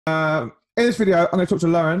In this video, I'm going to talk to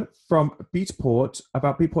Laren from Beatport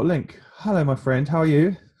about Beatport Link. Hello, my friend. How are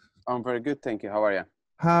you? I'm very good, thank you. How are you?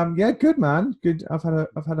 Yeah, good man. Good. I've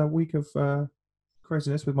had a week of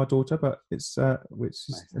craziness with my daughter, but which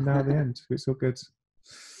is Nice. now the end. It's all good.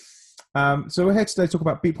 So we're here today to talk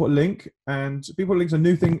about Beatport Link, and Beatport Link's a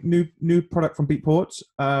new thing, new product from Beatport.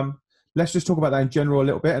 Let's just talk about that in general a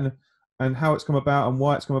little bit, and how it's come about and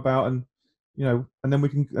why it's come about, and and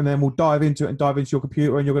then we'll dive into it and dive into your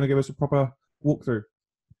computer, and you're going to give us a proper walkthrough.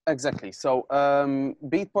 Exactly. So,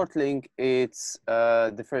 Beatport Link, it's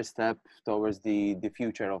the first step towards the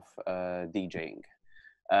future of DJing.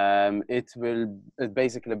 It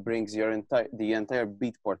basically brings the entire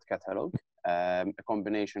Beatport catalog, a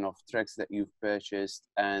combination of tracks that you've purchased,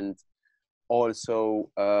 and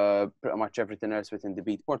also pretty much everything else within the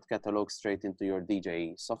Beatport catalog straight into your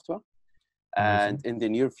DJ software. And Amazing. in the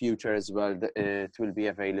near future as well, it will be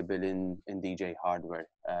available in DJ hardware.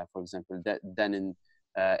 For example, then in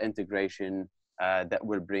integration that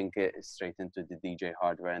will bring it straight into the DJ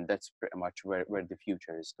hardware, and that's pretty much where the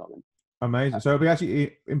future is going. Amazing. So it'll be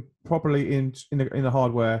actually properly in the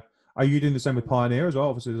hardware. Are you doing the same with Pioneer as well?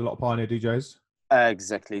 Obviously, there's a lot of Pioneer DJs.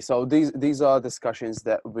 Exactly. So these are discussions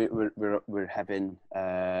that we're having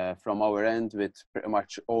from our end with pretty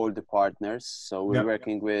much all the partners. So we're Yep.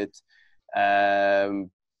 working with um,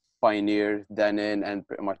 Pioneer, Denon, and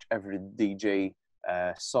pretty much every DJ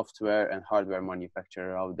software and hardware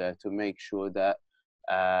manufacturer out there to make sure that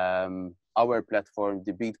our platform,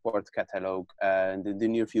 the Beatport catalog, and in the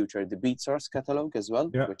near future, the Beat Source catalog as well,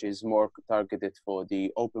 Yep. which is more targeted for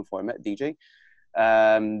the open format DJ,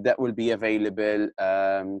 that will be available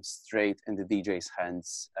straight in the DJ's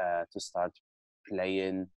hands to start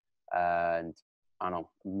playing. And I don't know,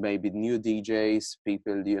 maybe new DJs,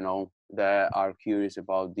 people, that are curious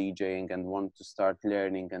about DJing and want to start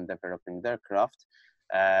learning and developing their craft.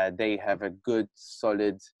 They have a good,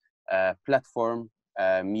 solid platform,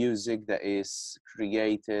 music that is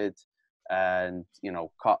created and,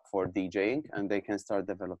 cut for DJing, and they can start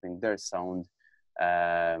developing their sound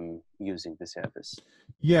using the service.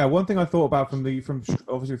 Yeah. One thing I thought about from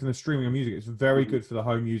obviously from the streaming of music, it's very Mhm. good for the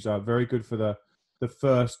home user, very good for the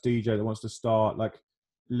first DJ that wants to start, like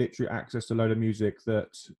literally access to a load of music so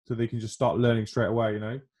they can just start learning straight away.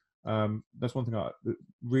 That's one thing that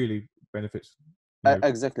really benefits.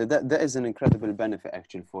 Exactly. That is an incredible benefit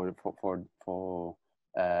actually for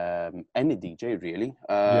any DJ really.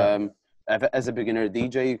 Yeah. As a beginner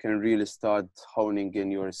DJ, you can really start honing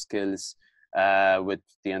in your skills with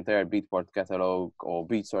the entire Beatport catalog or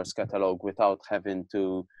Beat Source catalog without having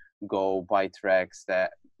to go buy tracks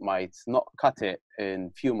that might not cut it in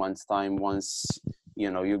few months' time once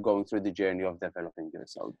you're going through the journey of developing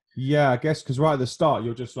yourself. Yeah, I guess because right at the start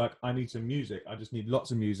you're just like, I need some music. I just need lots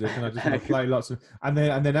of music, and I just want to play lots of. And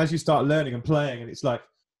then as you start learning and playing, and it's like,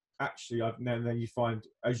 actually, and then you find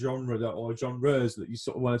a genre or genres that you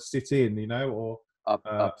sort of want to sit in, or Up, uh,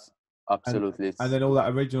 up, and absolutely. and then all that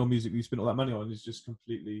original music you spent all that money on is just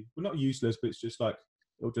completely, well, not useless, but it's just like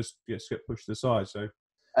it'll just get pushed to the side. So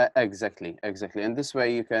Exactly. And this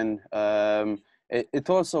way you can, it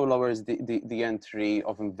also lowers the entry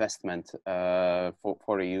of investment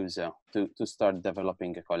for a user to start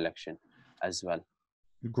developing a collection as well.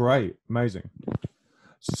 great, amazing.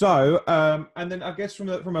 So, and then I guess from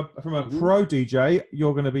a hmm pro DJ,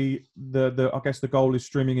 you're going to be the I guess the goal is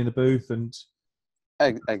streaming in the booth, and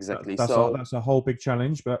Exactly. that's a, So that's a whole big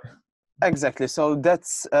challenge. But exactly. So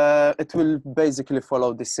that's it will basically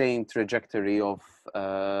follow the same trajectory of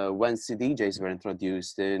when CDJs were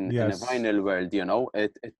introduced in a yes, vinyl world.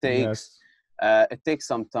 yes, It takes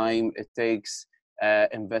some time. It takes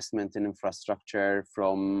investment in infrastructure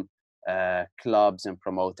from clubs and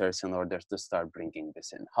promoters in order to start bringing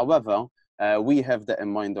this in. However, we have that in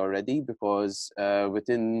mind already because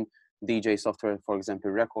within DJ software, for example,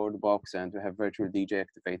 Record Box, and we have Virtual DJ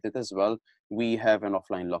activated as well, we have an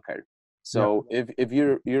offline locker. yeah, So if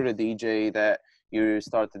you're a DJ that you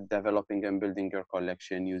started developing and building your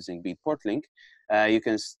collection using Beatport Link, you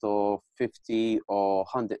can store 50 or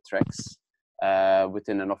 100 tracks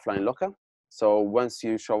within an offline locker. So once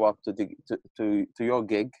you show up to your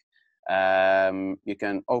gig, you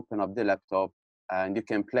can open up the laptop and you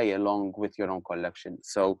can play along with your own collection.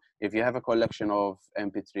 So if you have a collection of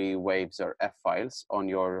MP3 waves or F files on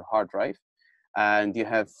your hard drive, and you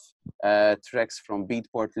have tracks from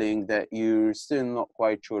Beatport Link that you're still not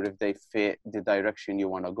quite sure if they fit the direction you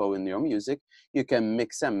want to go in your music, you can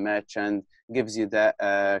mix and match, and gives you that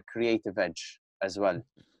creative edge as well.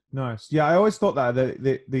 nice. Yeah, I always thought that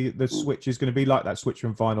the switch is going to be like that switch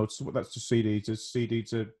from vinyl. That's just CD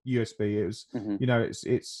to USB. It was, Mhm.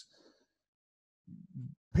 it's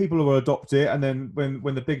people will adopt it, and then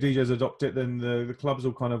when the big DJs adopt it, then the clubs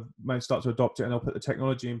will kind of may start to adopt it, and they'll put the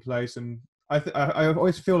technology in place. And I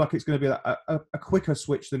always feel like it's going to be a quicker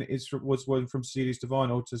switch than it was from CDs to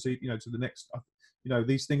vinyl to to the next.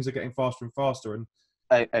 These things are getting faster and faster, and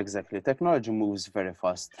Exactly. Technology moves very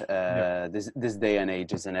fast yeah, this day and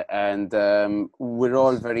age, isn't it? And we're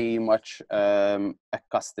all very much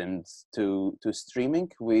accustomed to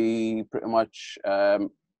streaming. We pretty much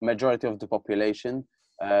majority of the population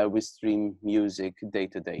we stream music day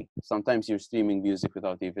to day. Sometimes you're streaming music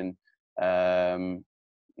without even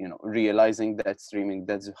realizing that streaming.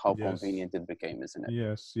 That's how yes, convenient it became, isn't it?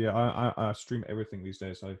 yes, yeah. I stream everything these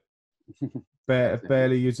days. I Exactly.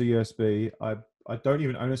 barely use a USB. I don't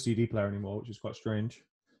even own a CD player anymore, which is quite strange.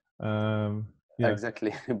 Yeah,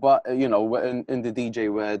 Exactly, but in the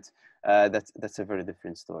DJ world, that's a very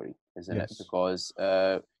different story, isn't it? yes, Because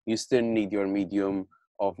you still need your medium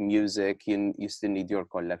of music. You still need your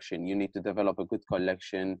collection. You need to develop a good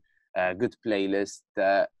collection, a good playlist.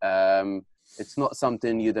 That it's not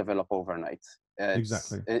something you develop overnight.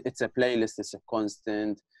 exactly. It's a playlist. It's a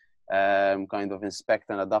constant kind of inspect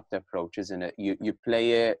and adapt approach, isn't it? You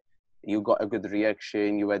play it, you got a good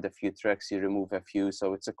reaction, you add a few tracks, you remove a few,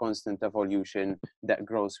 so it's a constant evolution that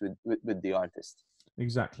grows with the artist.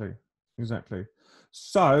 Exactly. Exactly.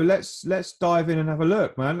 So let's dive in and have a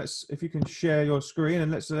look, man. If you can share your screen,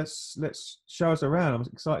 and let's show us around. I'm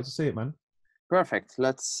excited to see it, man. Perfect,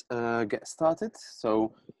 let's get started.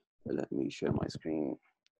 So let me share my screen,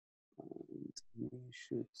 and we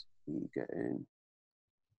should be getting,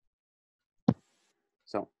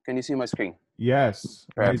 so can you see my screen? Yes,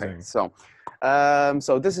 Perfect. amazing.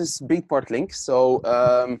 So this is Beatport Link. So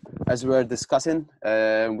as we were discussing,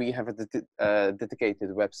 we have a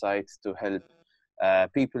dedicated website to help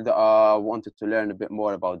people that are wanted to learn a bit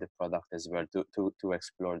more about the product as well, to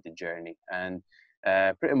explore the journey. And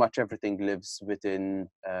pretty much everything lives within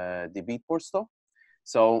the Beatport store.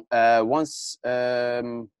 So once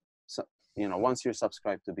you're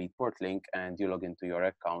subscribed to Beatport Link and you log into your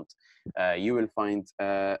account, you will find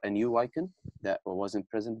a new icon that wasn't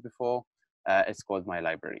present before. It's called My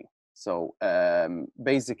Library. So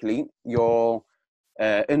basically,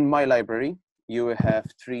 in My Library, you have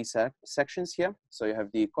three sections here. So you have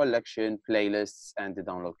the collection, playlists, and the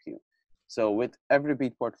download queue. So with every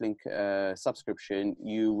Beatport Link subscription,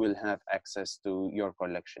 you will have access to your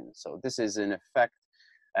collection. So this is in effect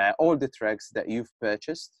all the tracks that you've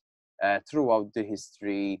purchased throughout the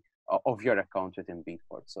history of your account within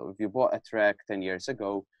Beatport. So if you bought a track 10 years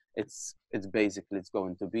ago, it's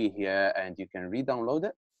going to be here, and you can re-download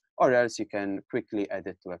it, or else you can quickly add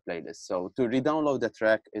it to a playlist. So to re-download the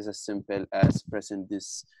track is as simple as pressing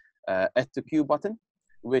this add to queue button,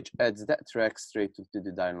 which adds that track straight to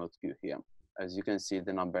the download queue here. As you can see,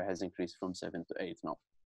 the number has increased from 7 to 8 now.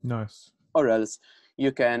 Nice. Or else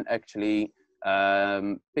you can actually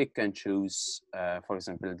pick and choose, for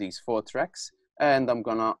example, these 4 tracks, and I'm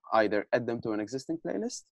gonna either add them to an existing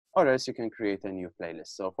playlist, or else you can create a new playlist.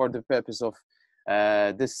 So for the purpose of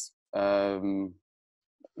this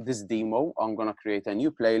demo, I'm gonna create a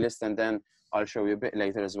new playlist, and then I'll show you a bit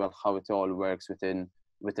later as well how it all works within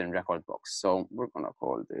Rekordbox. So we're gonna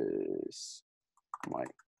call this My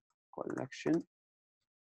Collection.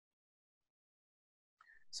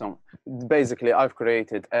 So basically, I've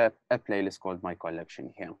created a playlist called My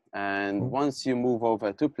Collection here. And once you move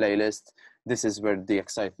over to playlist, this is where the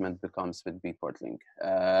excitement becomes with Beatport Link.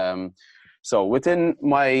 So within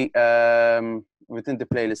the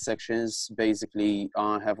playlist sections, basically,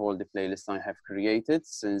 I have all the playlists I have created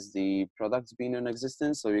since the product's been in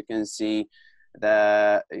existence. So you can see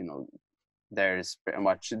that, there's pretty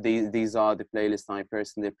much these are the playlists I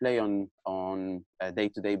personally play on a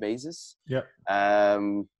day-to-day basis. Yep.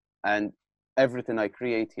 And everything I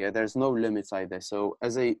create here, there's no limits either. So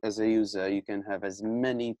as a user, you can have as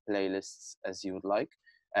many playlists as you would like,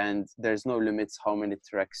 and there's no limits how many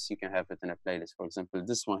tracks you can have within a playlist. For example,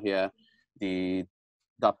 this one here, the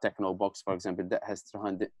Dub Techno box, for example, that has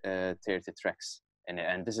 330 tracks in it,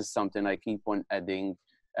 and this is something I keep on adding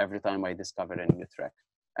every time I discover a new track.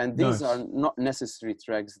 And these are not necessary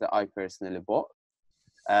tracks that I personally bought.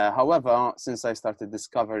 However, since I started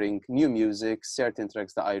discovering new music, certain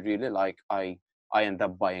tracks that I really like, I end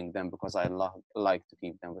up buying them because I like to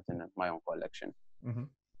keep them within my own collection. Mm-hmm.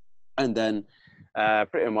 And then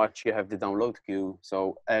pretty much you have the download queue.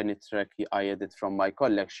 So any track I added from my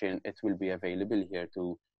collection, it will be available here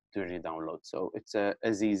to re-download. So it's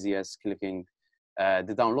as easy as clicking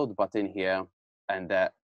the download button here, and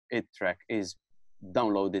that track is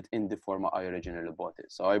downloaded in the format I originally bought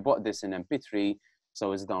it. So I bought this in MP3,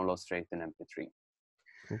 so it's download straight in MP3.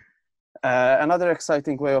 Cool. Another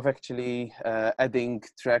exciting way of actually adding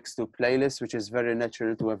tracks to playlists, which is very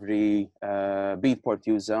natural to every Beatport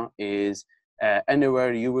user, is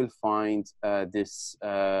anywhere you will find this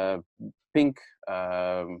pink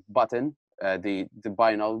button, the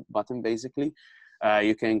buy now button, basically.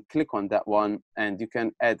 You can click on that one and you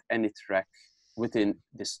can add any track within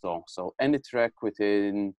the store. So any track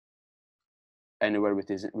within anywhere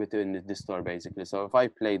within the store, basically. So if I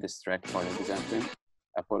play this track, for example,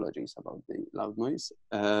 apologies about the loud noise,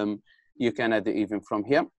 you can add it even from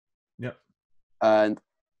here. Yep. And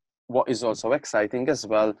what is also exciting as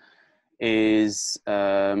well is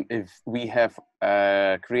if we have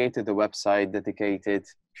created a website dedicated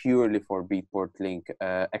purely for Beatport Link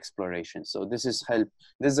exploration. So this is a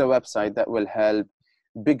website that will help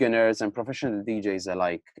beginners and professional DJs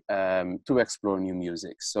alike to explore new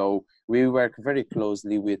music. So we work very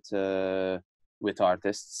closely with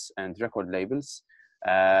artists and record labels.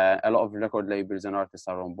 A lot of record labels and artists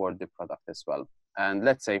are on board the product as well. And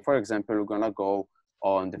let's say, for example, we're gonna go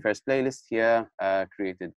on the first playlist here,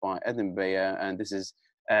 created by Adam Bayer, and this is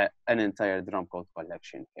an entire drum code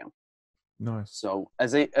collection here. Nice. So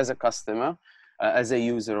as a customer, as a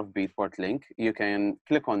user of Beatport Link, you can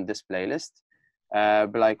click on this playlist,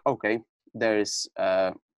 be like, okay, there is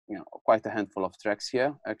quite a handful of tracks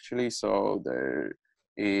here actually. So there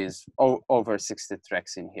is over 60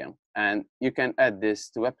 tracks in here, and you can add this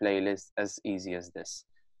to a playlist as easy as this.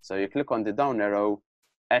 So you click on the down arrow,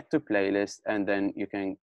 add to playlist, and then you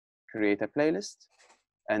can create a playlist,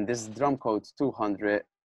 and this drum code 200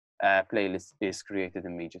 playlist is created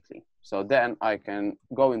immediately. So then I can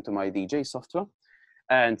go into my DJ software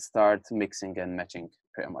and start mixing and matching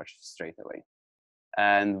pretty much straight away.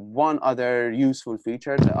 And one other useful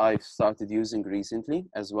feature that I've started using recently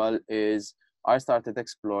as well is I started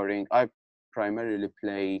exploring. I primarily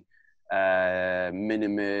play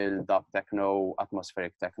minimal, dub techno,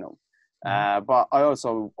 atmospheric techno. But I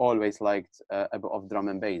also always liked a bit of drum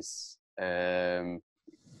and bass. Nice.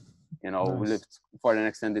 Lived for an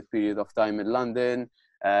extended period of time in London,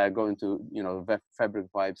 going to, fabric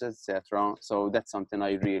vibes, etc. So that's something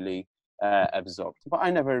I really absorbed. But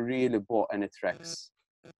I never really bought any tracks,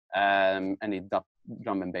 any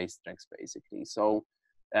drum and bass tracks, basically. So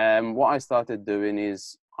what I started doing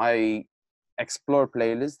is I explore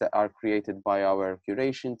playlists that are created by our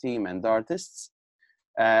curation team and artists.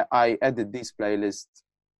 I added these playlists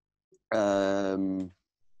to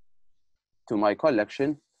my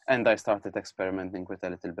collection, and I started experimenting with a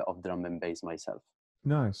little bit of drum and bass myself.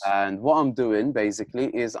 Nice. And what I'm doing basically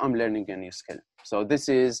is I'm learning a new skill. So this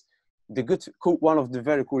is one of the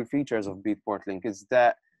very cool features of Beatport Link is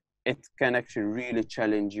that it can actually really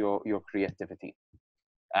challenge your creativity.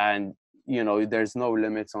 And, there's no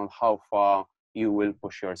limits on how far you will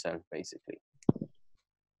push yourself, basically.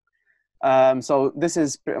 So this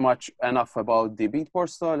is pretty much enough about the Beatport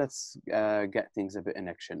store. Let's get things a bit in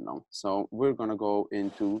action now. So we're gonna go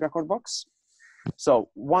into Rekordbox. So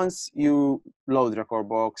once you load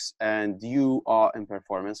Rekordbox and you are in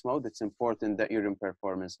performance mode, it's important that you're in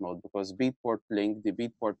performance mode because Beatport Link, the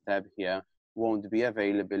Beatport tab here, won't be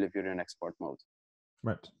available if you're in export mode.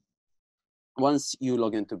 Right. Once you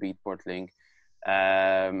log into Beatport Link,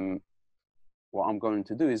 what I'm going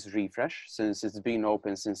to do is refresh. Since it's been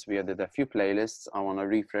open since we added a few playlists, I want to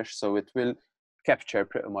refresh so it will capture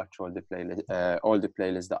pretty much all the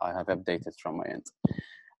playlists that I have updated from my end.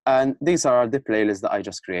 And these are the playlists that I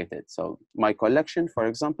just created. So my collection, for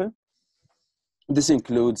example, this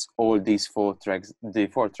includes all these 4 tracks, the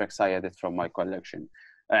 4 tracks I added from my collection.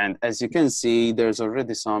 And as you can see, there's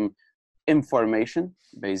already some information,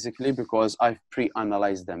 basically, because I've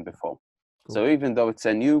pre-analyzed them before. Cool. So even though it's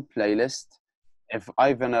a new playlist, if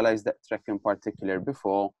I've analyzed that track in particular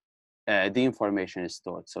before, the information is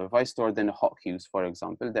stored. So if I stored in hot queues, for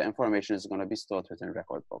example, the information is going to be stored within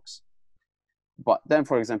Rekordbox. But then,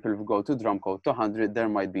 for example, if we go to drum code 200, there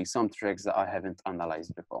might be some tracks that I haven't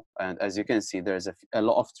analyzed before. And as you can see, there's a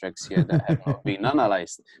lot of tracks here that have not been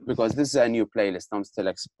analyzed because this is a new playlist. I'm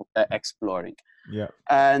still exploring. Yeah.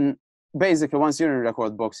 And basically, once you're in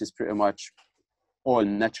Rekordbox, it's pretty much all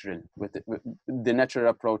natural. With the natural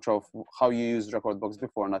approach of how you use Rekordbox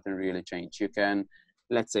before, nothing really changed. You can,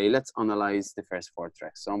 let's analyze the first 4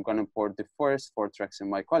 tracks. So I'm going to import the first 4 tracks in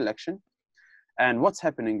my collection. And what's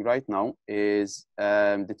happening right now is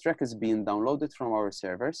the track is being downloaded from our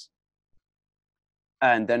servers,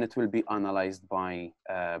 and then it will be analyzed by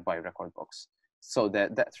Rekordbox, so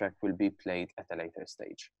that track will be played at a later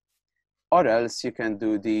stage. Or else you can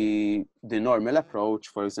do the normal approach.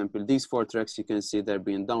 For example, these 4 tracks, you can see they're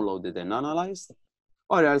being downloaded and analyzed.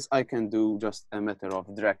 Or else I can do just a matter of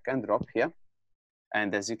drag and drop here.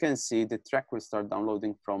 And as you can see, the track will start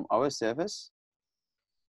downloading from our service.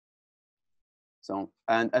 So,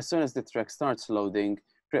 and as soon as the track starts loading,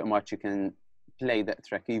 pretty much you can play that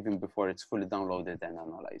track even before it's fully downloaded and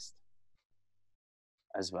analyzed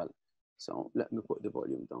as well. So let me put the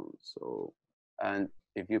volume down. So, and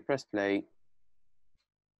if you press play,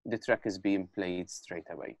 the track is being played straight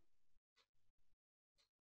away.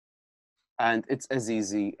 And it's as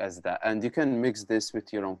easy as that. And you can mix this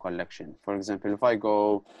with your own collection. For example, if I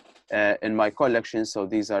go in my collection, so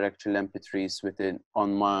these are actual MP3s within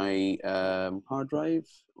on my hard drive.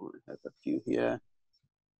 I have a few here.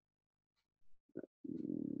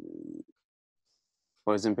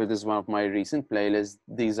 For example, this is one of my recent playlists.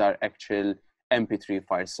 These are actual MP3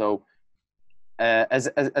 files. So as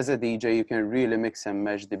a DJ, you can really mix and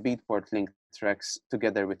match the Beatport Link tracks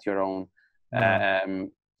together with your own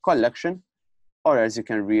collection, or as you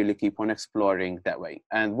can really keep on exploring that way.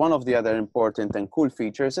 And one of the other important and cool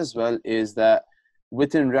features as well is that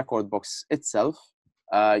within Rekordbox itself,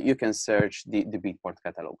 you can search the Beatport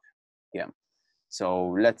catalog. Yeah. So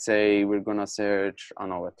let's say we're gonna search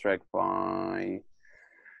on our track by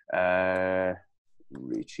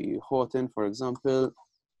Richie Houghton, for example.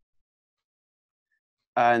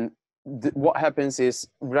 And what happens is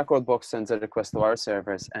Rekordbox sends a request to our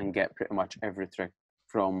servers and get pretty much every track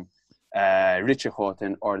from Richie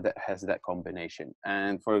Houghton or that has that combination.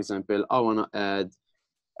 And for example, I want to add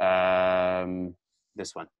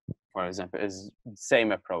this one, for example, is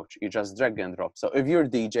same approach. You just drag and drop. So if you're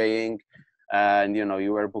DJing and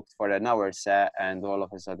you were booked for an hour set and all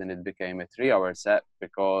of a sudden it became a 3-hour set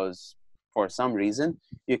because for some reason,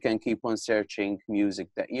 you can keep on searching music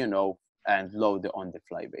that and load it on the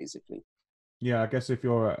fly, basically. Yeah, I guess if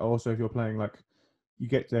you're playing like you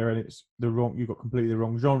get there and it's you've got completely the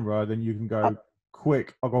wrong genre, then you can go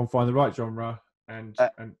quick. I'll go and find the right genre and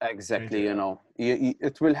exactly.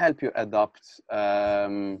 It will help you adapt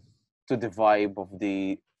to the vibe of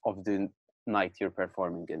the night you're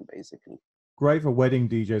performing in, basically. Great for wedding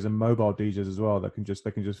DJs and mobile DJs as well. They can just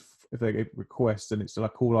if they get requests and it's a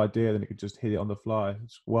cool idea, then it can just hit it on the fly.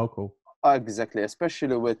 It's well cool. Exactly,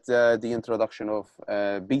 especially with the introduction of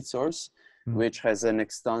BeatSource, which has an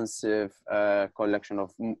extensive collection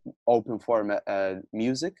of open format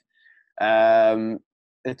music.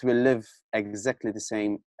 It will live exactly the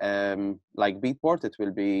same like Beatport. It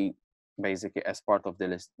will be basically as part of the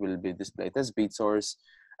list will be displayed as BeatSource,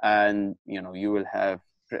 and you will have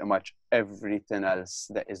pretty much everything else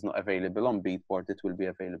that is not available on Beatport. It will be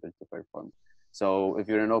available to perform. So if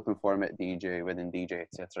you're an open format DJ, wedding DJ,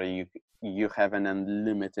 etc., you have an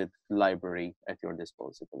unlimited library at your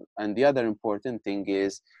disposal. And the other important thing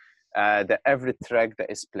is that every track that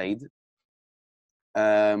is played,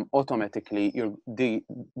 automatically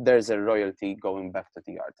there's a royalty going back to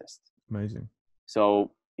the artist. Amazing.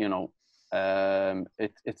 So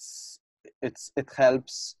it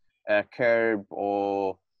helps curb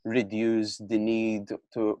or reduce the need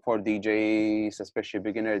for DJs, especially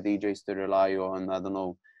beginner DJs, to rely on, I don't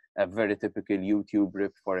know, a very typical YouTube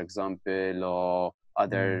rip, for example, or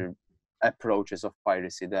other approaches of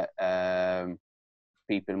piracy that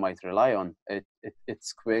people might rely on.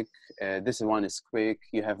 It's quick. This one is quick.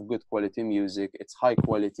 You have good quality music. It's high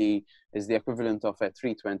quality. It's the equivalent of a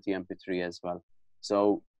 320 MP3 as well.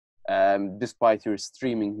 So despite your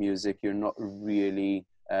streaming music, you're not really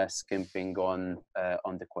skimping on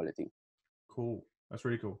the quality. Cool. That's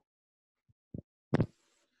really cool.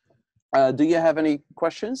 Do you have any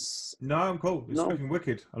questions? No, I'm cool. It's fucking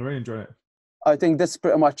wicked. I really enjoy it. I think that's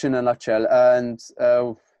pretty much in a nutshell. And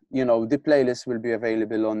the playlist will be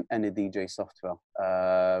available on any DJ software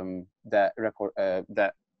that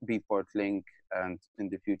Beatport Link, and in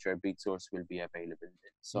the future BeatSource will be available.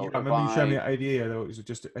 So I remember you showing me that idea that it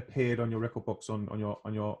just appeared on your Rekordbox on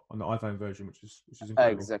the iPhone version, which is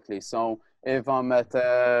incredible. Exactly. So if I'm at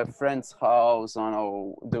a friend's house,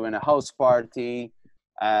 doing a house party,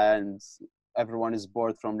 and everyone is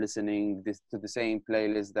bored from listening to the same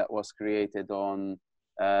playlist that was created on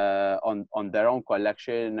their own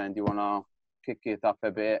collection, and you wanna kick it up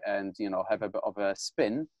a bit and have a bit of a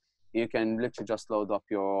spin, you can literally just load up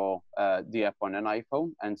the app on an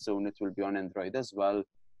iPhone, and soon it will be on Android as well,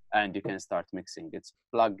 and you can start mixing. It's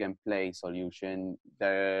plug and play solution.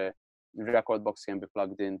 The Rekordbox can be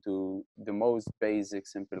plugged into the most basic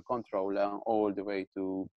simple controller all the way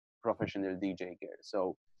to professional DJ gear.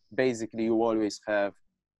 So basically you always have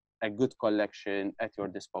a good collection at your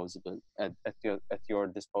disposal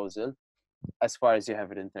as far as you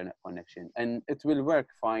have an internet connection, and it will work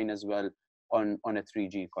fine as well on a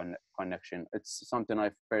 3G connection. It's something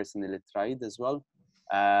I've personally tried as well.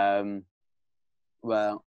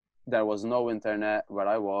 Well, there was no internet where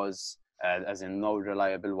I was, as in no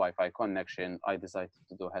reliable Wi-Fi connection, I decided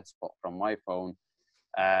to do a hotspot from my phone,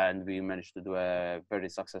 and we managed to do a very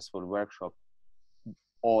successful workshop,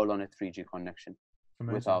 all on a 3G connection.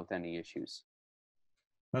 Amazing. Without any issues.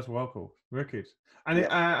 That's well cool. Wicked. And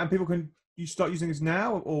Yeah. and people you start using this now,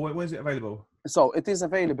 or when is it available? So it is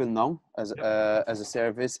available now as a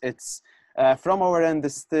service. It's from our end,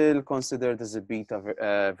 it's still considered as a beta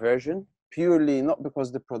version, purely not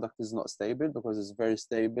because the product is not stable, because it's very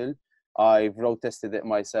stable. I've road tested it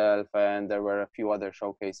myself, and there were a few other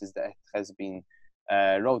showcases that it has been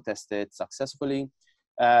road tested successfully.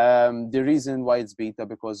 The reason why it's beta,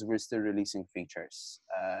 because we're still releasing features.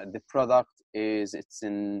 The product it's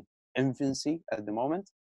in infancy at the moment.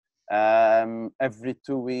 Every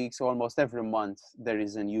 2 weeks, almost every month, there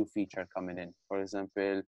is a new feature coming in. For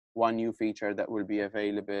example, one new feature that will be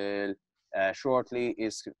available shortly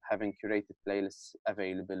is having curated playlists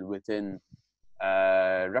available within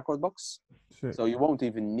Rekordbox. Sick. So you won't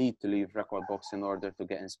even need to leave Rekordbox in order to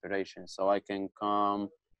get inspiration. So I can come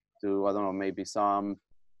to, I don't know, maybe some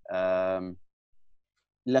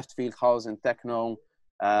left field house and techno,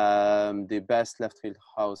 the best left field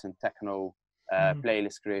house and techno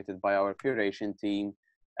playlist created by our curation team.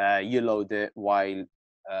 You load it while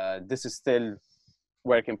this is still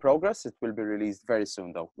work in progress. It will be released very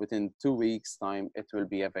soon, though. Within 2 weeks' time, it will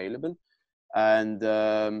be available. And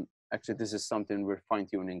actually, this is something we're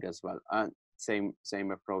fine-tuning as well. And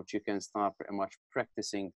same approach. You can start pretty much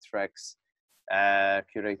practicing tracks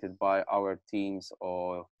curated by our teams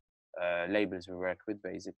or labels we work with,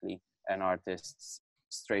 basically, and artists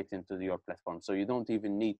straight into your platform. So you don't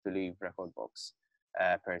even need to leave Rekordbox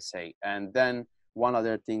per se. And then one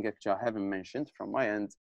other thing actually I haven't mentioned from my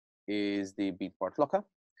end is the Beatport Locker.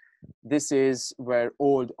 This is where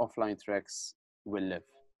old offline tracks will live.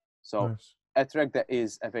 So nice. A track that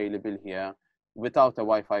is available here without a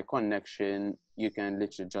Wi-Fi connection, you can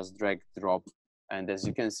literally just drag, drop, and as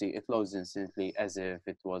you can see, it loads instantly as if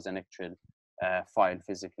it was an actual file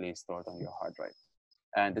physically stored on your hard drive.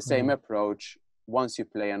 And the same approach, once you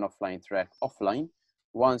play an offline track offline,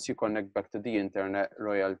 once you connect back to the internet,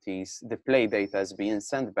 royalties, the play data is being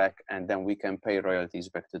sent back, and then we can pay royalties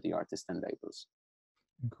back to the artist and labels.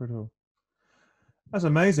 Incredible. That's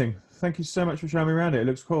amazing. Thank you so much for showing me around it. It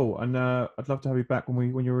looks cool, and I'd love to have you back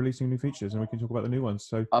when you're releasing new features, and we can talk about the new ones.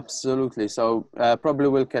 So absolutely. So probably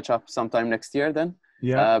we'll catch up sometime next year then.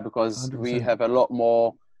 Yeah. Because 100%. we have a lot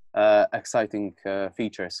more exciting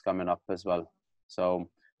features coming up as well. So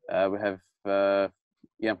we have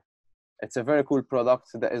it's a very cool product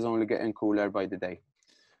that is only getting cooler by the day.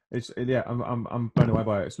 I'm blown away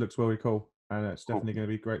by it. It looks really cool, and it's definitely going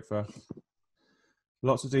to be great for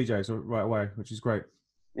lots of DJs right away, which is great.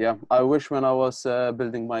 Yeah, I wish when I was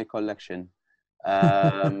building my collection,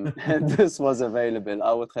 and this was available,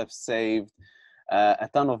 I would have saved a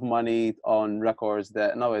ton of money on records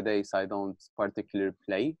that nowadays I don't particularly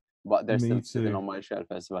play, but they're still sitting on my shelf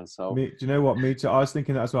as well. So do you know what? Me too. I was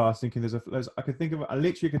thinking that as well. I was thinking I could think of at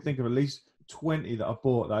least 20 that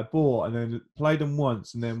I bought and then played them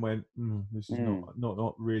once and then went, this is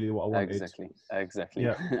not really what I wanted. Exactly.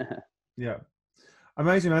 Yeah. Yeah.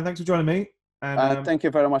 Amazing, man. Thanks for joining me. And thank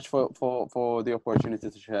you very much for the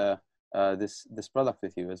opportunity to share this product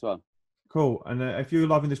with you as well. Cool. And if you're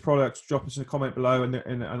loving this product, drop us a comment below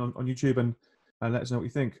and on YouTube and let us know what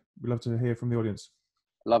you think. We'd love to hear from the audience.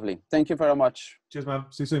 Lovely. Thank you very much. Cheers, man.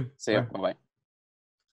 See you soon. See you. Bye-bye.